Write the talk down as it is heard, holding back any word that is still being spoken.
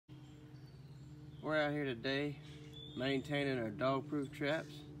We're out here today maintaining our dog-proof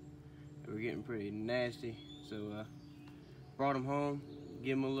traps. We're getting pretty nasty, so brought them home,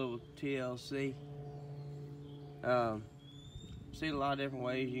 give them a little TLC. Seen a lot of different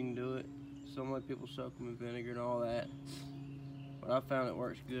ways you can do it. Some other people soak them in vinegar and all that, but I found it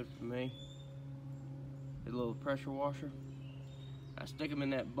works good for me. A little pressure washer. I stick them in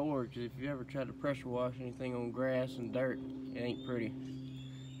that board because if you ever try to pressure wash anything on grass and dirt, it ain't pretty.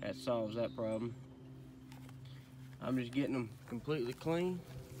 That solves that problem. I'm just getting them completely clean.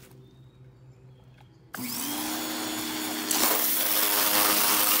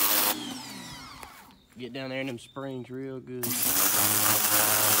 Get down there in them springs real good. I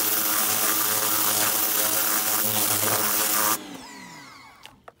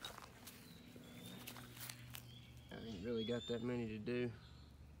ain't really got that many to do.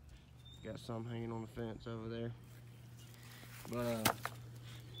 Got some hanging on the fence over there. But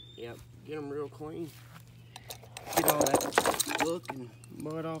yep, get them real clean. Get all that look and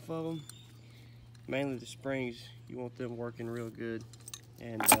mud off of them. Mainly the springs, you want them working real good.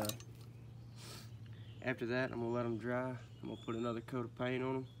 And after that, I'm gonna let them dry. I'm gonna put another coat of paint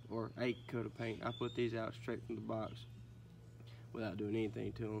on them, or a coat of paint. I put these out straight from the box without doing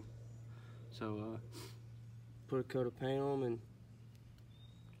anything to them. So put a coat of paint on them and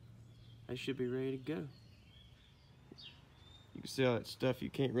they should be ready to go. You can see all that stuff you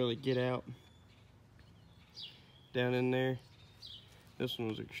can't really get out down in there. This one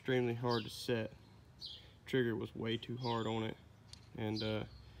was extremely hard to set. Trigger was way too hard on it, and that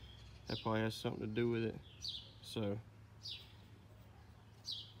probably has something to do with it. So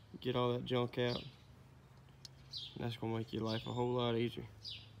get all that junk out, and that's gonna make your life a whole lot easier.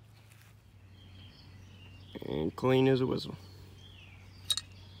 And clean as a whistle.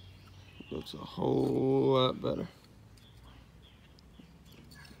 Looks a whole lot better.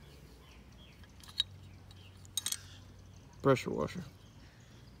 Pressure washer,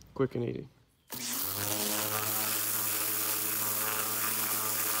 quick and easy.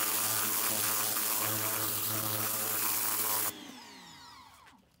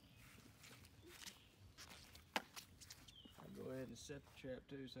 I'll go ahead and set the trap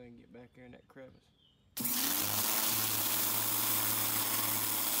too so I can get back there in that crevice.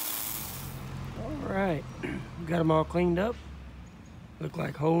 All right, got them all cleaned up. Look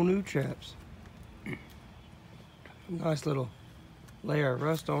like whole new traps. Nice little layer of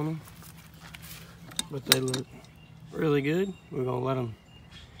rust on them, but they look really good. We're gonna let them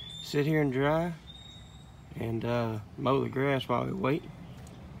sit here and dry and mow the grass while we wait.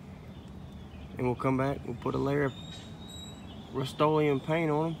 And we'll come back, we'll put a layer of Rust-Oleum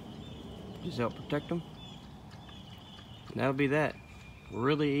paint on them, just help protect them. And that'll be that.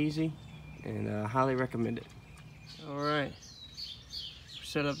 Really easy, and I highly recommend it. All right, we're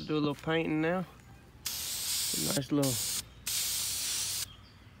set up to do a little painting now. A nice little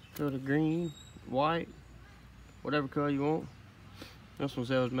coat of green, white, whatever color you want. This one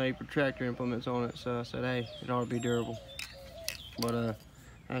said it was made for tractor implements on it, so I said, hey, it ought to be durable. But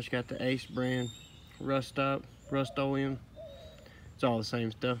I just got the Ace brand rust stop, Rust-Oleum. It's all the same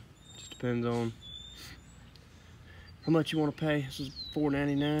stuff. Just depends on how much you want to pay. This is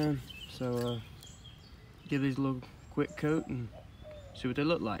 $4.99, so give these a little quick coat and see what they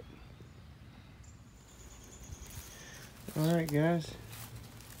look like. Alright guys,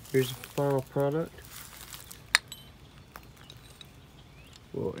 here's the final product.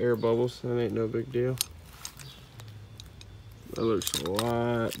 Little air bubbles, that ain't no big deal. That looks a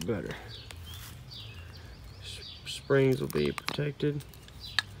lot better. Springs will be protected.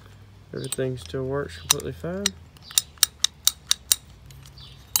 Everything still works completely fine.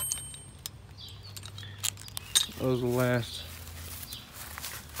 Those will last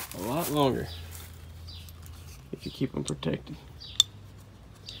a lot longer if you keep them protected.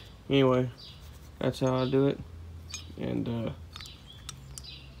 Anyway, that's how I do it, and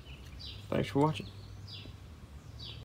thanks for watching.